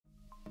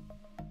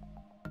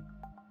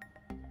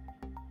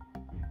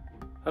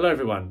Hello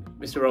everyone,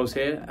 Mr. Rolls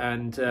here,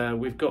 and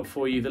we've got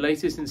for you the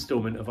latest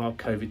instalment of our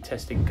COVID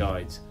testing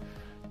guides.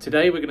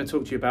 Today we're going to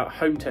talk to you about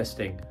home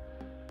testing.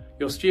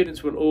 Your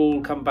students will all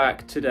come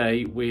back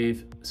today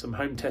with some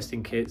home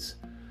testing kits,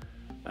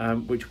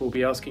 which we'll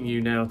be asking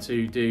you now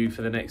to do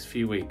for the next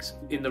few weeks.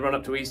 In the run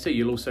up to Easter,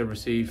 you'll also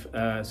receive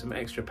some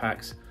extra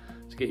packs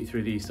to get you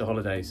through the Easter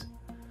holidays.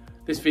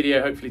 This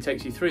video hopefully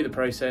takes you through the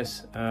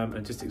process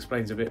and just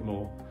explains a bit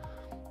more.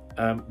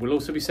 We'll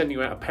also be sending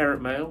you out a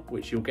parent mail,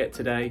 which you'll get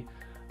today,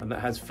 and that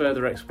has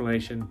further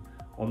explanation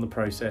on the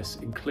process,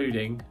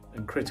 including,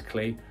 and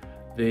critically,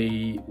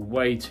 the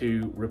way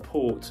to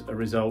report a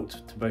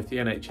result to both the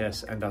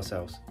NHS and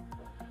ourselves.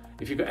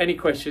 If you've got any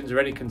questions or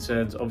any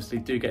concerns, obviously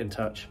do get in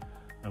touch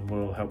and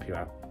we'll help you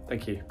out.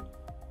 Thank you.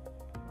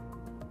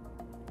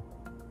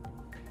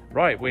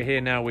 Right, we're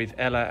here now with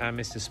Ella and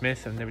Mr.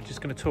 Smith, and they were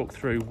just going to talk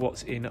through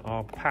what's in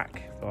our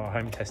pack for our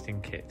home testing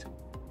kit.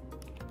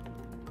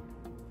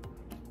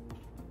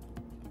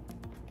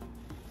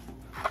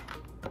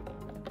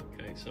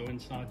 So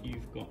inside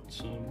you've got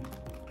some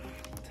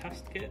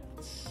test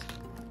kits,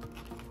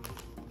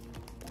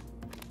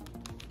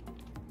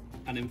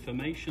 an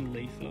information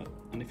leaflet,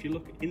 and if you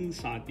look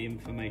inside the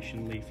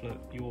information leaflet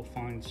you will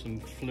find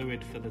some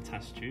fluid for the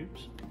test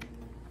tubes.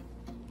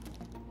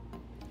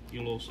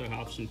 You'll also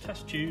have some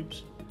test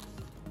tubes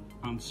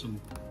and some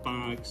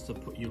bags to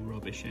put your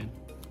rubbish in,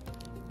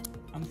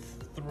 and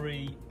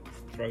 3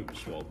 throat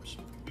swabs.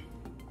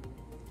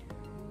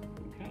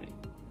 Okay,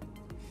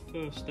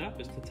 first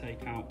step is to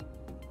take out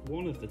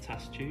one of the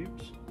test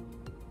tubes,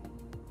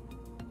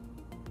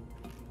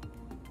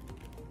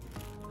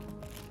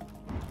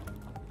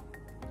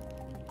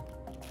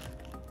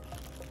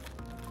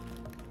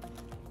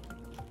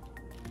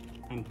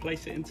 and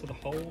place it into the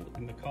hole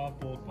in the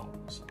cardboard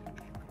box.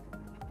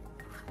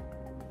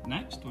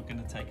 Next, we're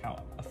going to take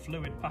out a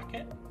fluid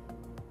packet,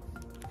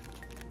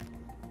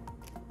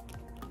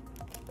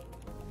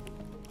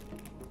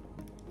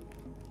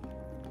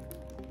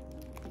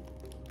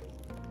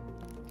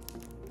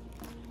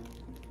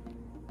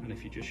 and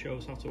if you just show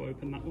us how to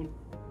open that one.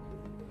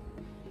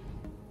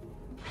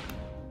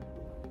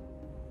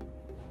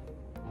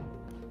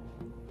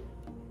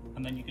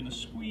 And then you're going to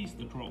squeeze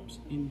the drops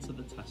into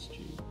the test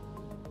tube.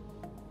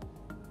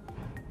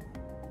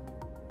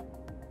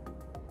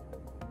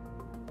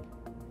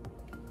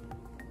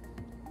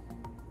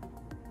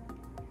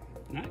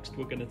 Next,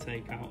 we're going to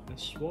take out a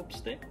swab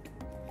stick,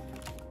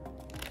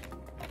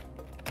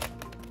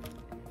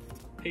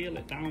 peel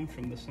it down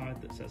from the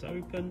side that says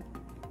open,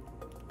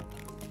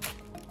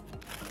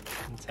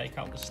 and take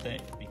out the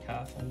stick. Be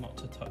careful not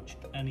to touch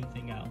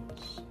anything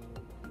else.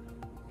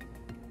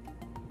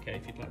 Okay,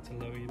 if you'd like to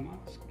lower your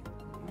mask,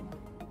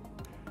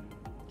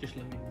 just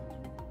lower your mask.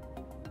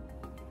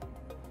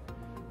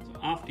 So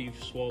after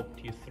you've swabbed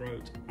your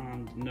throat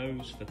and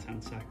nose for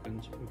 10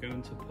 seconds, we're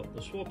going to put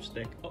the swab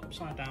stick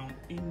upside down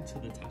into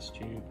the test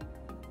tube,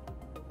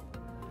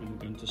 and we're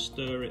going to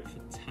stir it for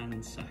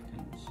 10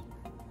 seconds.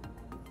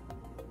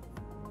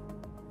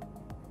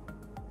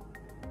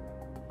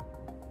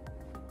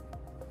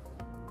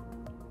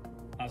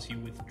 As you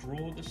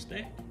withdraw the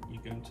stick,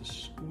 you're going to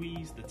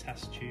squeeze the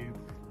test tube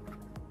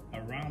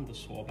around the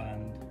swab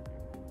end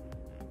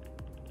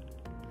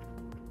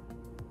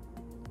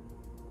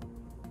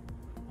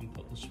and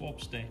put the swab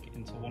stick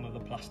into one of the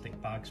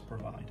plastic bags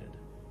provided.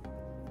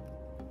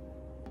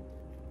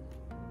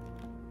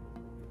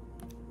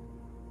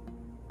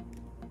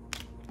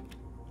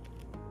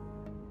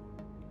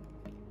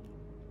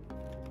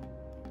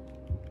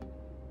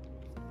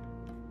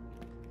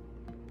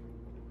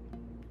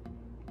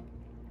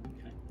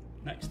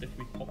 Next, if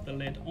we pop the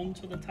lid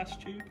onto the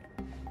test tube,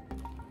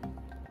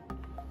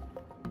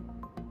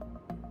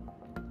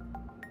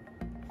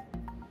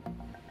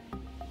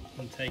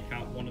 and take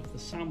out one of the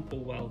sample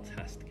well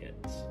test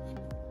kits.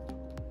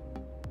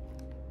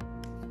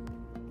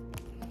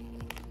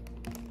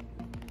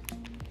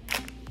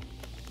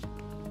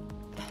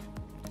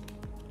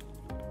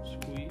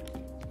 Squeeze,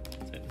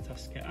 take the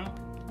test kit out,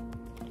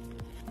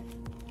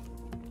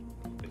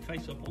 pop it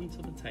face up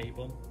onto the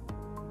table.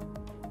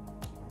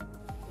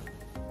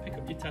 Pick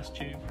up your test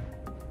tube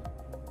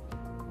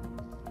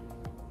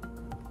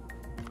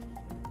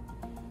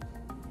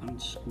and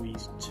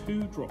squeeze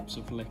 2 drops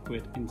of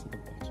liquid into the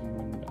bottom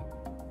window.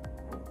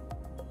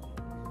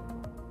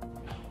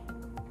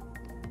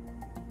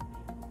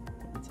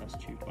 Put the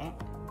test tube back,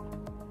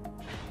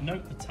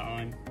 note the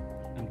time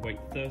and wait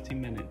 30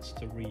 minutes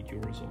to read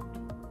your result.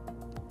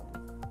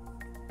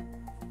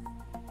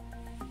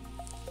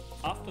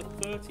 After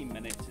 30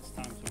 minutes, it's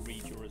time to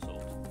read your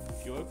result.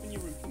 If you open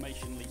your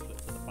information leaflet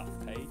to the back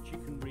page, you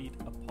can read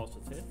a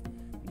positive,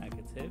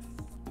 negative,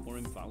 or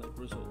invalid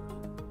result.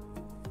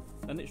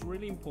 Then it's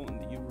really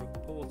important that you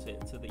report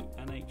it to the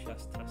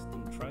NHS Test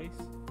and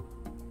Trace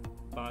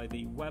by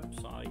the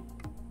website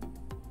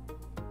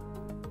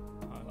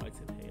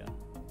highlighted here.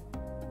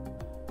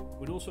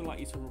 We'd also like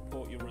you to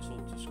report your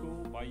result to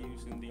school by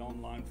using the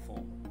online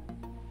form.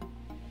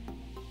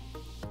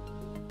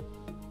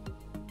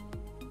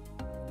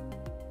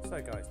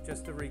 So guys,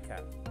 just to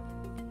recap,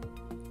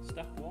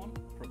 Step 1.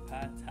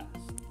 Prepare test.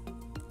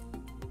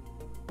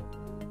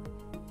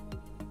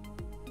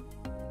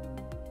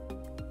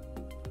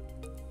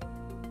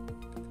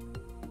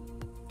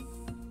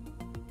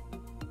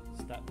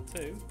 Step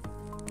 2.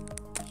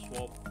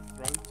 Swab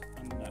throat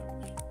and nose.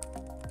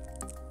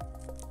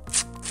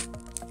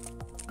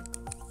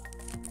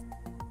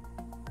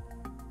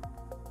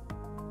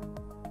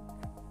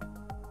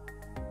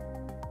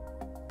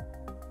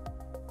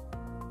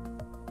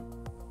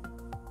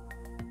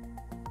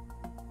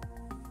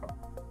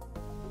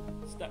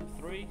 Step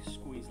 3.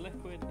 Squeeze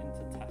liquid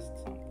into test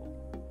sample.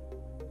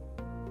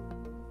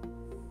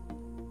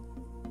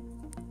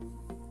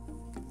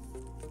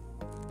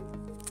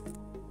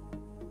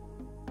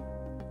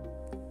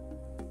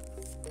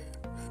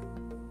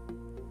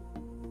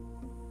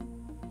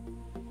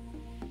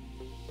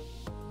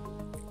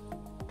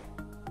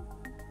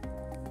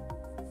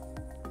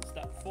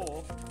 Step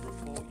 4.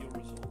 Report